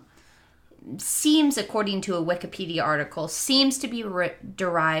 seems, according to a Wikipedia article, seems to be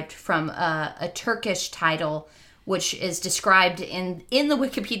derived from a Turkish title, which is described in the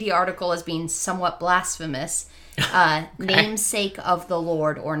Wikipedia article as being somewhat blasphemous. Namesake of the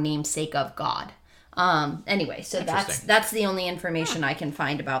Lord, or namesake of God. Anyway, so that's the only information I can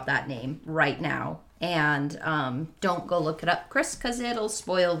find about that name right now. And don't go look it up, Chris, because it'll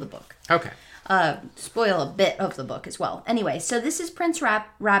spoil the book. Okay. Spoil a bit of the book as well. Anyway, so this is Prince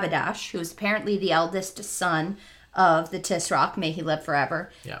Rabadash, who's apparently the eldest son of the Tisroc. May he live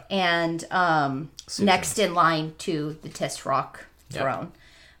forever. Yeah. And next in line to the Tisroc throne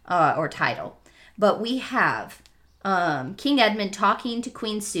or title. But we have King Edmund talking to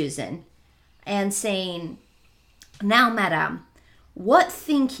Queen Susan and saying, "Now, madame, what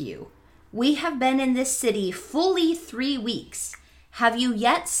think you? We have been in this city fully 3 weeks. Have you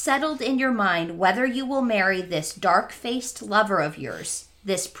yet settled in your mind whether you will marry this dark-faced lover of yours,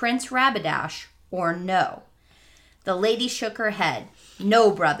 this Prince Rabadash, or no?" The lady shook her head.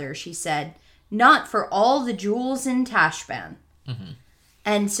 "No, brother," she said. "Not for all the jewels in Tashbaan." Mm-hmm.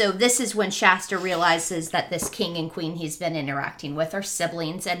 And so this is when Shasta realizes that this king and queen he's been interacting with are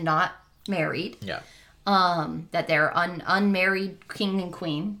siblings and not married. Yeah. That they're unmarried king and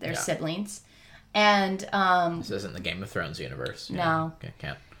queen. They're siblings. And this isn't the Game of Thrones universe. No.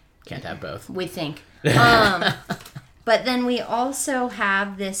 Can't have both. We think. But then we also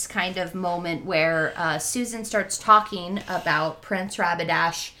have this kind of moment where Susan starts talking about Prince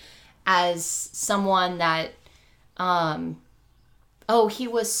Rabadash as someone that, he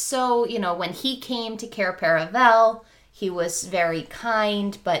was so, when he came to Cair Paravel, he was very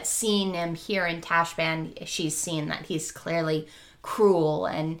kind, but seeing him here in Tashbaan, she's seen that he's clearly cruel.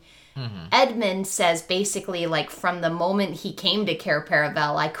 And Edmund says basically, like, from the moment he came to Cair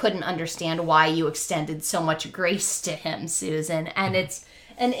Paravel, I couldn't understand why you extended so much grace to him, Susan. And it's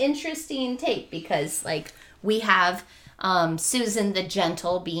an interesting take because, like, we have Susan the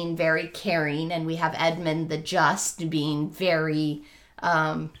gentle being very caring, and we have Edmund the just being very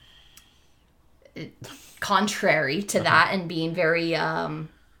contrary to that and being very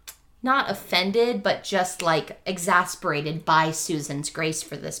not offended, but just like exasperated by Susan's grace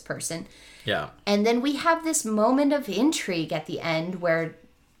for this person. Yeah. And then we have this moment of intrigue at the end where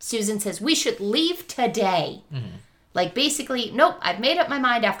Susan says, "We should leave today." Mm-hmm. Like, basically, nope, I've made up my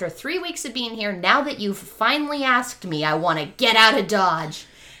mind after 3 weeks of being here. Now that you've finally asked me, I want to get out of Dodge.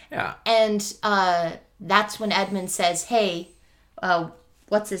 Yeah. And that's when Edmund says, "Hey,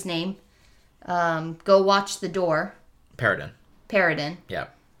 what's his name? Go watch the door." Paradin. Yeah.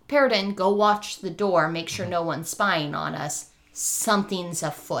 Paradin, go watch the door. Make sure no one's spying on us. Something's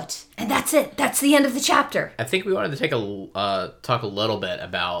afoot. And that's it. That's the end of the chapter. I think we wanted to talk a little bit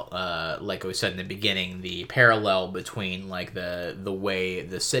about, like we said in the beginning, the parallel between like the way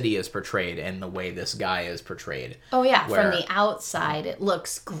the city is portrayed and the way this guy is portrayed. Oh yeah, from the outside it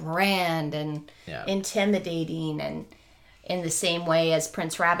looks grand and intimidating, and in the same way as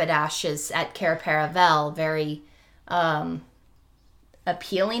Prince Rabadash is at Cair Paravel, very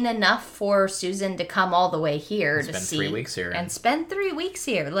appealing enough for Susan to come all the way here to see. 3 weeks here. And spend 3 weeks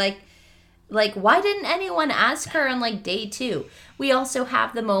here. Like, why didn't anyone ask her on, like, day 2? We also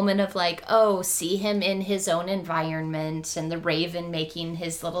have the moment of, like, see him in his own environment, and the Raven making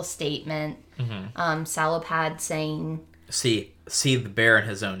his little statement. Mm-hmm. Salopad saying... See the bear in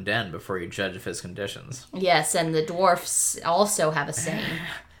his own den before you judge of his conditions. Yes, and the dwarfs also have a saying.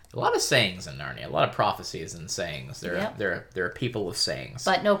 A lot of sayings in Narnia. A lot of prophecies and sayings. They're a people of sayings.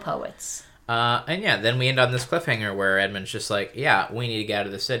 But no poets. And yeah, then we end on this cliffhanger where Edmund's just like, yeah, we need to get out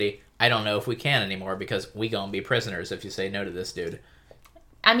of the city. I don't know if we can anymore because we gonna be prisoners if you say no to this dude.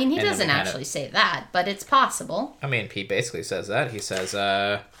 I mean, he doesn't actually say that, but it's possible. I mean, he basically says that. He says,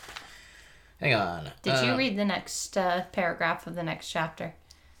 hang on. Did you read the next paragraph of the next chapter?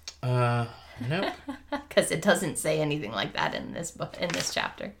 Nope. Because it doesn't say anything like that in this book, in this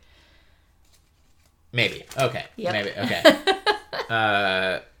chapter. Maybe. Okay. Yep. Maybe.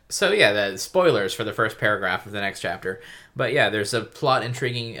 Okay. So yeah, the spoilers for the first paragraph of the next chapter. But yeah, there's a plot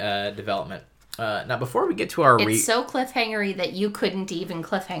intriguing development. Now, before we get to our It's so cliffhangery that you couldn't even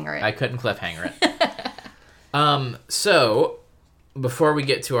cliffhanger it. I couldn't cliffhanger it. So before we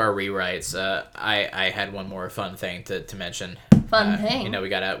get to our rewrites, I had one more fun thing to mention. Fun thing. You know, we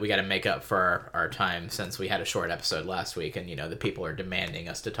gotta make up for our time since we had a short episode last week, and you know the people are demanding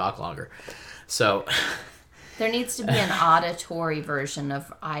us to talk longer. So there needs to be an auditory version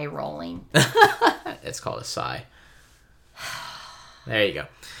of eye rolling. it's called a sigh. There you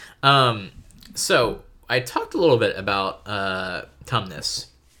go. So I talked a little bit about Tumnus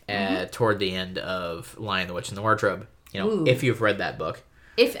toward the end of Lion, the Witch, and the Wardrobe. You know, Ooh. if you've read that book.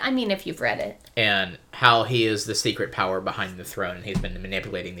 If you've read it. And how he is the secret power behind the throne, and he's been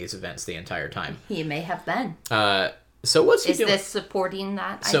manipulating these events the entire time. He may have been. So what's he doing? Is this supporting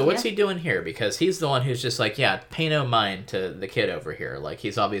that So idea? what's he doing here? Because he's the one who's just like, yeah, pay no mind to the kid over here. Like,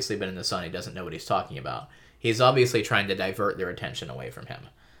 he's obviously been in the sun. He doesn't know what he's talking about. He's obviously trying to divert their attention away from him.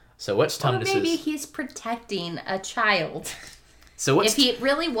 So what's Tumnus's... Or maybe he's protecting a child. So what's... If he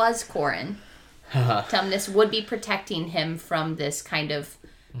really was Corin, Tumnus would be protecting him from this kind of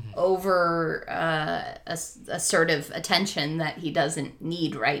over assertive attention that he doesn't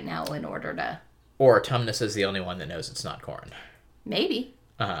need right now in order to... Or Tumnus is the only one that knows it's not Corin. Maybe.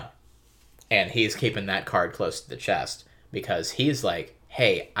 And he's keeping that card close to the chest because he's like,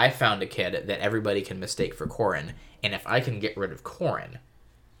 hey, I found a kid that everybody can mistake for Corin, and if I can get rid of Corin,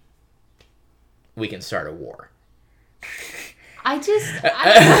 we can start a war. I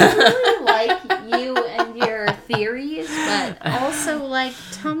really like you and your theories, but also, like,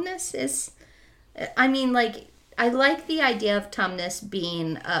 Tumnus is... I mean, like, I like the idea of Tumnus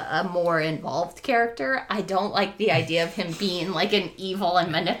being a more involved character. I don't like the idea of him being, like, an evil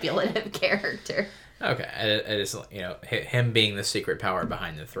and manipulative character. Okay, it is, you know, him being the secret power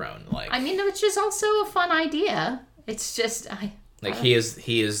behind the throne. Like, I mean, which is also a fun idea. It's just... he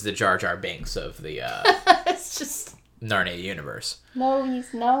is the Jar Jar Binks of the it's just... Narnia universe. No,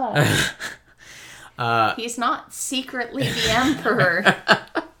 he's not. He's not secretly the Emperor.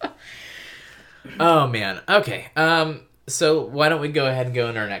 Oh, man. Okay. So why don't we go ahead and go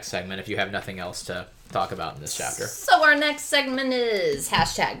in our next segment if you have nothing else to talk about in this chapter. So our next segment is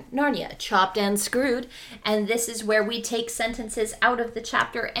 #Narnia, Chopped and Screwed. And this is where we take sentences out of the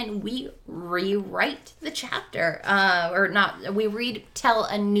chapter and we rewrite the chapter. Tell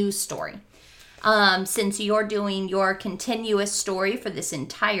a new story. Since you're doing your continuous story for this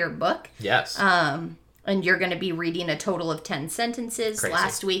entire book. Yes. And you're going to be reading a total of 10 sentences, Crazy.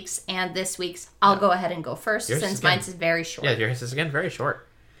 last week's and this week's. I'll go ahead and go first since mine's is very short. Yeah, yours is again very short.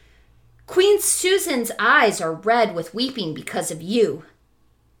 Queen Susan's eyes are red with weeping because of you.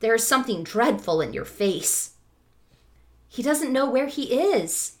 There is something dreadful in your face. He doesn't know where he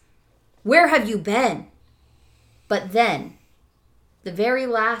is. Where have you been? But then, the very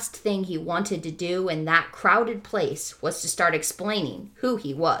last thing he wanted to do in that crowded place was to start explaining who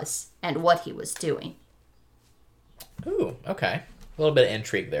he was and what he was doing. Ooh, okay. A little bit of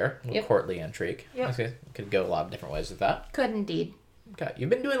intrigue there. A little courtly intrigue. Yep. Okay. Could go a lot of different ways with that. Could indeed. Okay.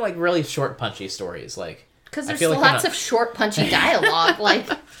 You've been doing like really short, punchy stories. Like, because there's lots of short, punchy dialogue.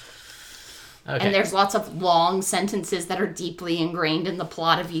 Okay. And there's lots of long sentences that are deeply ingrained in the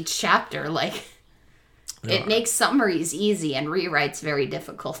plot of each chapter. Like, it makes summaries easy and rewrites very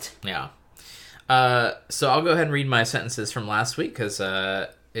difficult. Yeah. So I'll go ahead and read my sentences from last week because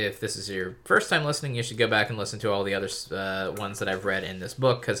if this is your first time listening, you should go back and listen to all the other ones that I've read in this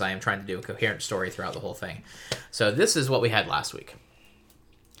book because I am trying to do a coherent story throughout the whole thing. So this is what we had last week.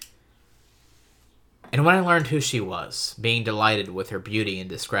 And when I learned who she was, being delighted with her beauty and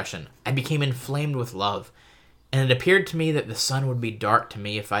discretion, I became inflamed with love, and it appeared to me that the sun would be dark to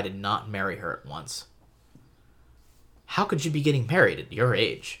me if I did not marry her at once. How could you be getting married at your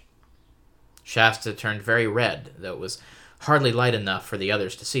age? Shasta turned very red, though it was hardly light enough for the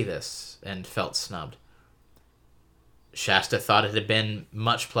others to see this, and felt snubbed. Shasta thought it had been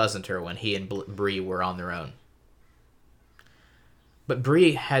much pleasanter when he and Bree were on their own. But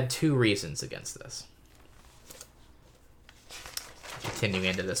Bree had 2 reasons against this. Continuing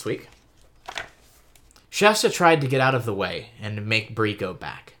into this week. Shasta tried to get out of the way and make Bree go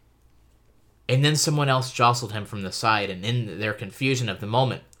back. And then someone else jostled him from the side, and in their confusion of the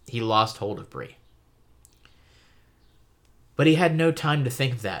moment, he lost hold of Bree. But he had no time to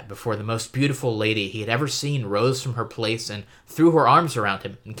think of that before the most beautiful lady he had ever seen rose from her place and threw her arms around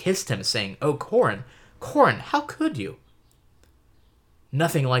him and kissed him, saying, "Oh, Corin, Corin, how could you?"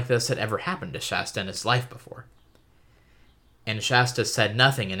 nothing like this had ever happened to Shasta in his life before. And Shasta said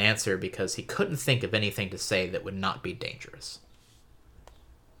nothing in answer because he couldn't think of anything to say that would not be dangerous.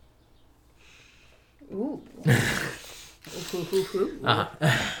 Ooh.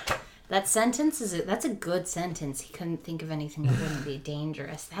 That sentence that's a good sentence. He couldn't think of anything that wouldn't be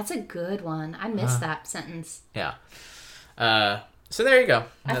dangerous. That's a good one. I missed that sentence. Yeah. So there you go.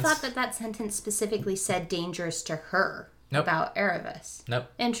 I thought that sentence specifically said dangerous to her about Erebus. Nope.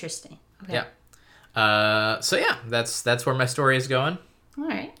 Interesting. Okay. Yeah. So yeah, that's where my story is going. All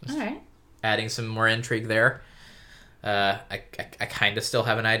right. Adding some more intrigue there. I kind of still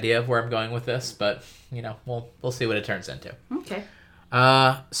have an idea of where I'm going with this, but we'll see what it turns into. Okay.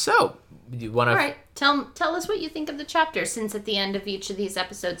 So you want to? All right. Tell us what you think of the chapter, since at the end of each of these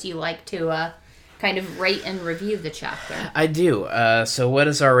episodes you like to kind of rate and review the chapter. I do. So what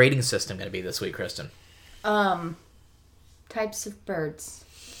is our rating system going to be this week, Kristen? Types of birds.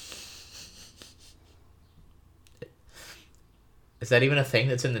 Is that even a thing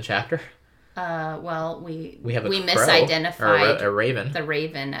that's in the chapter? Well, we have a crow, misidentified or a raven. The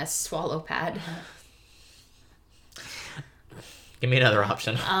raven as Swallowpad. Give me another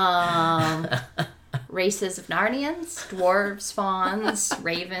option. Races of Narnians, dwarves, fawns,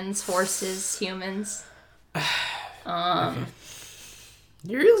 ravens, horses, humans. Okay.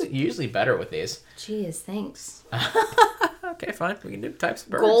 You're usually better with these. Geez, thanks. Okay, fine. We can do types of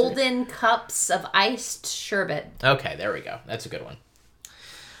birds. Golden cups of iced sherbet. Okay, there we go. That's a good one.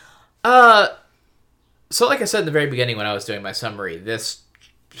 So like I said in the very beginning when I was doing my summary,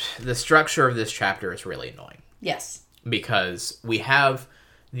 the structure of this chapter is really annoying. Yes. Because we have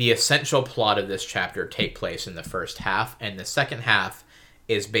the essential plot of this chapter take place in the first half, and the second half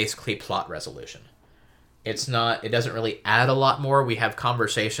is basically plot resolution. It doesn't really add a lot more. We have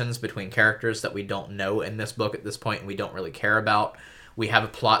conversations between characters that we don't know in this book at this point and we don't really care about. We have a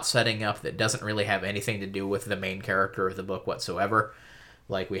plot setting up that doesn't really have anything to do with the main character of the book whatsoever.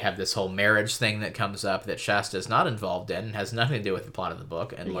 Like, we have this whole marriage thing that comes up that Shasta is not involved in and has nothing to do with the plot of the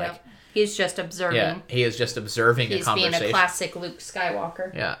book. And he's just observing. Yeah, he is just observing a conversation. He's being a classic Luke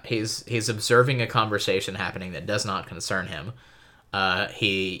Skywalker. Yeah, he's observing a conversation happening that does not concern him.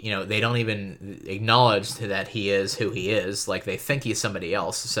 They don't even acknowledge that he is who he is. Like, they think he's somebody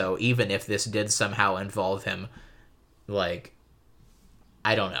else. So even if this did somehow involve him, like,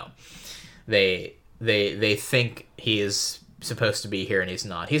 I don't know. They think he is supposed to be here and he's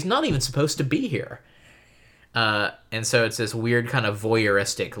not. He's not even supposed to be here. And so it's this weird kind of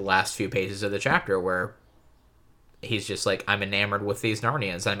voyeuristic last few pages of the chapter where he's just like, I'm enamored with these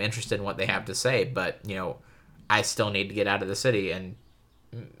Narnians. I'm interested in what they have to say, but, I still need to get out of the city, and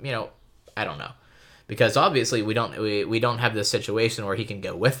I don't know, because obviously we don't have this situation where he can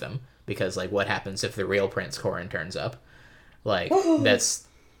go with them, because like what happens if the real Prince Corin turns up? Like that's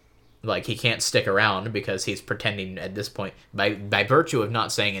like he can't stick around because he's pretending at this point by virtue of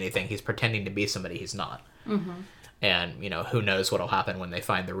not saying anything, he's pretending to be somebody he's not. Mm-hmm. And who knows what'll happen when they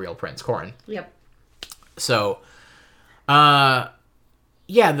find the real Prince Corin? Yep. So, the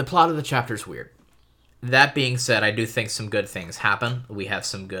plot of the chapter is weird. That being said, I do think some good things happen. We have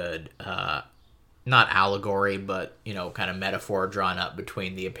some good, not allegory, but, kind of metaphor drawn up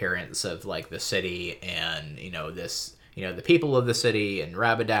between the appearance of, like, the city and, the people of the city and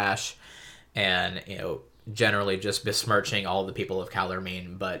Rapidash and, generally just besmirching all the people of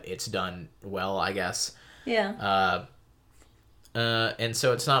Calormene, but it's done well, I guess. Yeah. And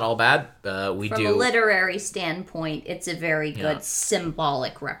so it's not all bad. From a literary standpoint, it's a very good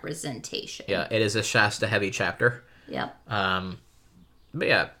symbolic representation. Yeah, it is a Shasta-heavy chapter. Yep. But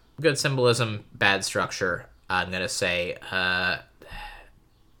yeah, good symbolism, bad structure. I'm gonna say,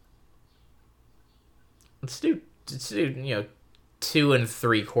 let's do 2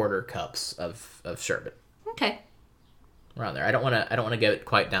 3/4 cups of sherbet. Okay. Around there. I don't want to get it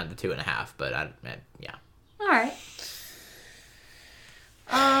quite down to 2.5, but yeah. All right.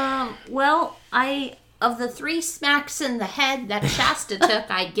 Well, of the 3 smacks in the head that Shasta took,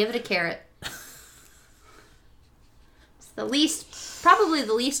 I'd give it a carrot. It's probably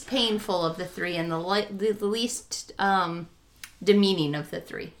the least painful of the 3 and the least demeaning of the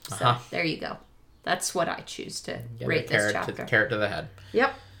 3. So there you go. That's what I choose to rate this chapter. Carrot to the head.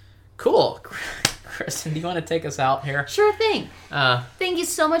 Yep. Cool. Kristen, do you want to take us out here? Sure thing. Thank you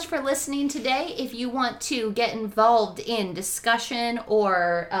so much for listening today. If you want to get involved in discussion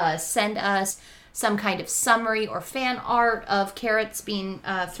or send us some kind of summary or fan art of carrots being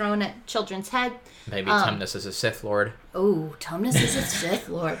thrown at children's head. Maybe Tumnus is a Sith Lord. Oh, Tumnus is a Sith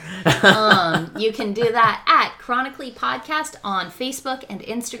Lord. You can do that at Chronically Podcast on Facebook and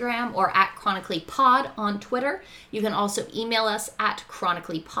Instagram, or at Chronically Pod on Twitter. You can also email us at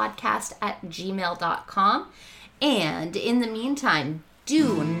chronicallypodcast@gmail.com. And in the meantime,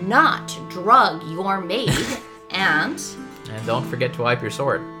 do not drug your maid. And don't forget to wipe your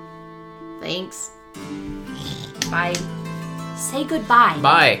sword. Thanks. Bye. Say goodbye.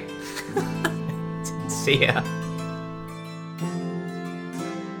 Bye. See ya.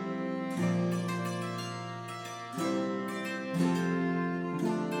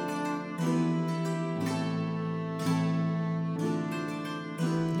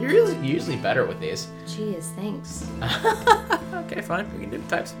 You're usually better with these. Jeez, thanks. Okay, fine. We can do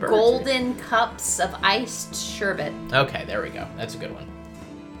types of birds. Golden cups of iced sherbet. Okay, there we go. That's a good one.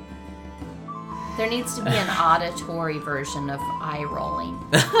 There needs to be an auditory version of eye rolling.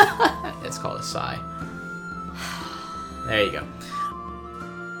 It's called a sigh. There you go.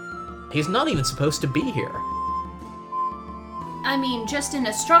 He's not even supposed to be here. I mean, just in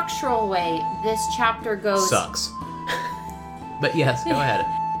a structural way, this chapter goes... Sucks. But yes, go ahead.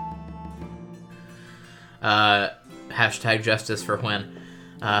 Hashtag justice for when.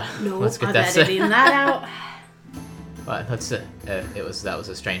 No, let's get I'm that editing that out. But that was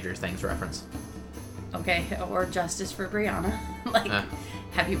a Stranger Things reference. Okay, or justice for Brianna.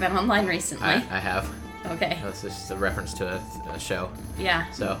 Have you been online recently? I have. Okay. That's just a reference to a show.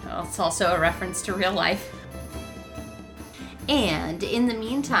 Yeah. So well, it's also a reference to real life. And in the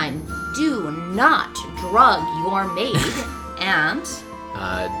meantime, do not drug your maid. And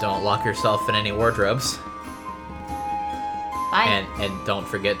don't lock yourself in any wardrobes. Bye. And don't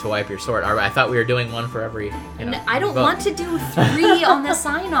forget to wipe your sword. I thought we were doing one for every. I don't want to do 3 on the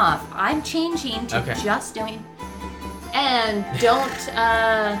sign off. I'm changing to just doing. And don't.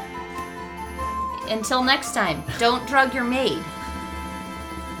 Until next time, don't drug your maid.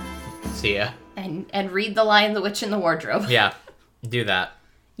 See ya. And read The Lion, the Witch, and the Wardrobe. Yeah, do that.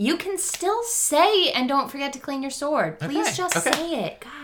 You can still say, and don't forget to clean your sword. Please just say it. God.